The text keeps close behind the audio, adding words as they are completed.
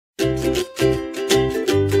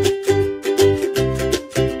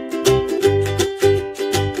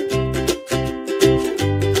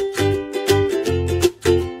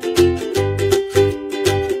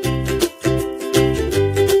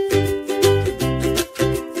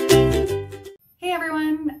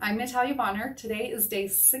I'm Natalia Bonner. Today is day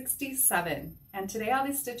 67, and today I'll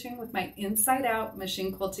be stitching with my inside out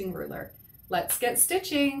machine quilting ruler. Let's get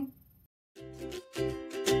stitching.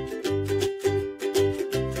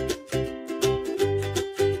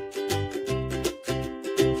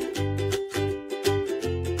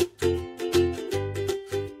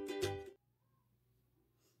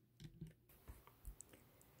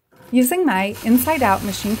 Using my inside out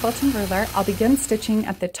machine quilting ruler, I'll begin stitching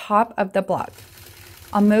at the top of the block.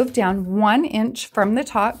 I'll move down 1 inch from the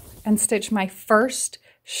top and stitch my first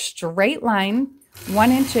straight line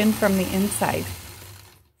 1 inch in from the inside.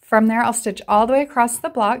 From there, I'll stitch all the way across the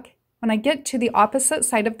block. When I get to the opposite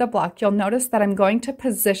side of the block, you'll notice that I'm going to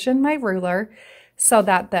position my ruler so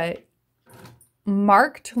that the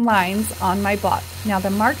marked lines on my block. Now the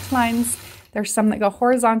marked lines, there's some that go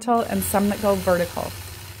horizontal and some that go vertical.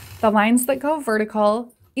 The lines that go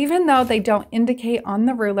vertical, even though they don't indicate on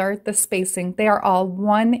the ruler the spacing, they are all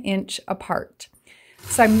 1 inch apart.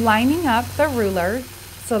 So I'm lining up the ruler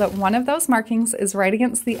so that one of those markings is right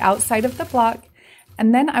against the outside of the block,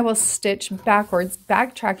 and then I will stitch backwards,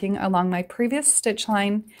 backtracking along my previous stitch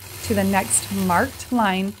line to the next marked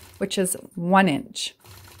line, which is 1 inch.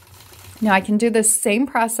 Now I can do this same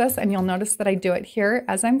process, and you'll notice that I do it here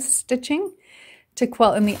as I'm stitching. To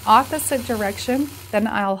quilt in the opposite direction, then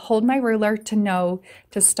I'll hold my ruler to know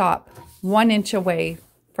to stop 1 inch away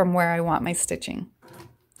from where I want my stitching.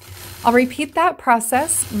 I'll repeat that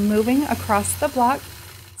process, moving across the block,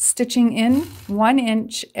 stitching in 1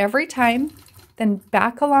 inch every time, then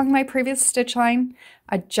back along my previous stitch line,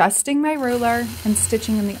 adjusting my ruler and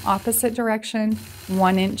stitching in the opposite direction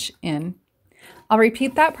 1 inch in. I'll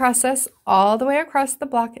repeat that process all the way across the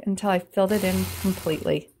block until I filled it in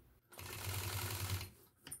completely.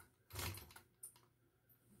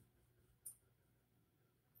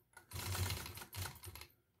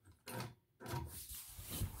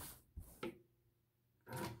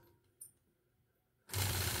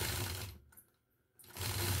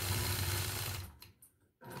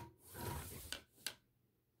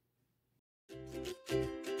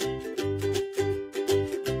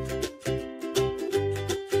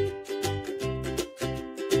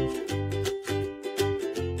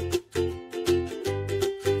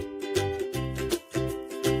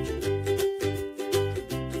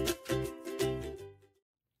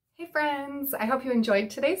 Friends, I hope you enjoyed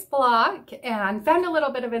today's block and found a little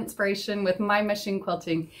bit of inspiration with my machine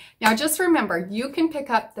quilting. Now just remember, you can pick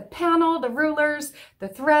up the panel, the rulers, the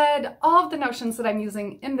thread, all of the notions that I'm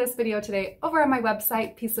using in this video today over on my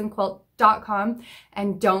website, peaceandquilt.com.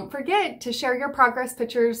 And don't forget to share your progress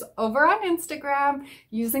pictures over on Instagram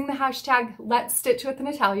using the hashtag Let's Stitch with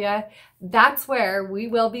Natalia. That's where we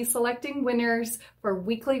will be selecting winners for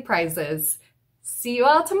weekly prizes. See you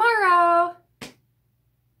all tomorrow.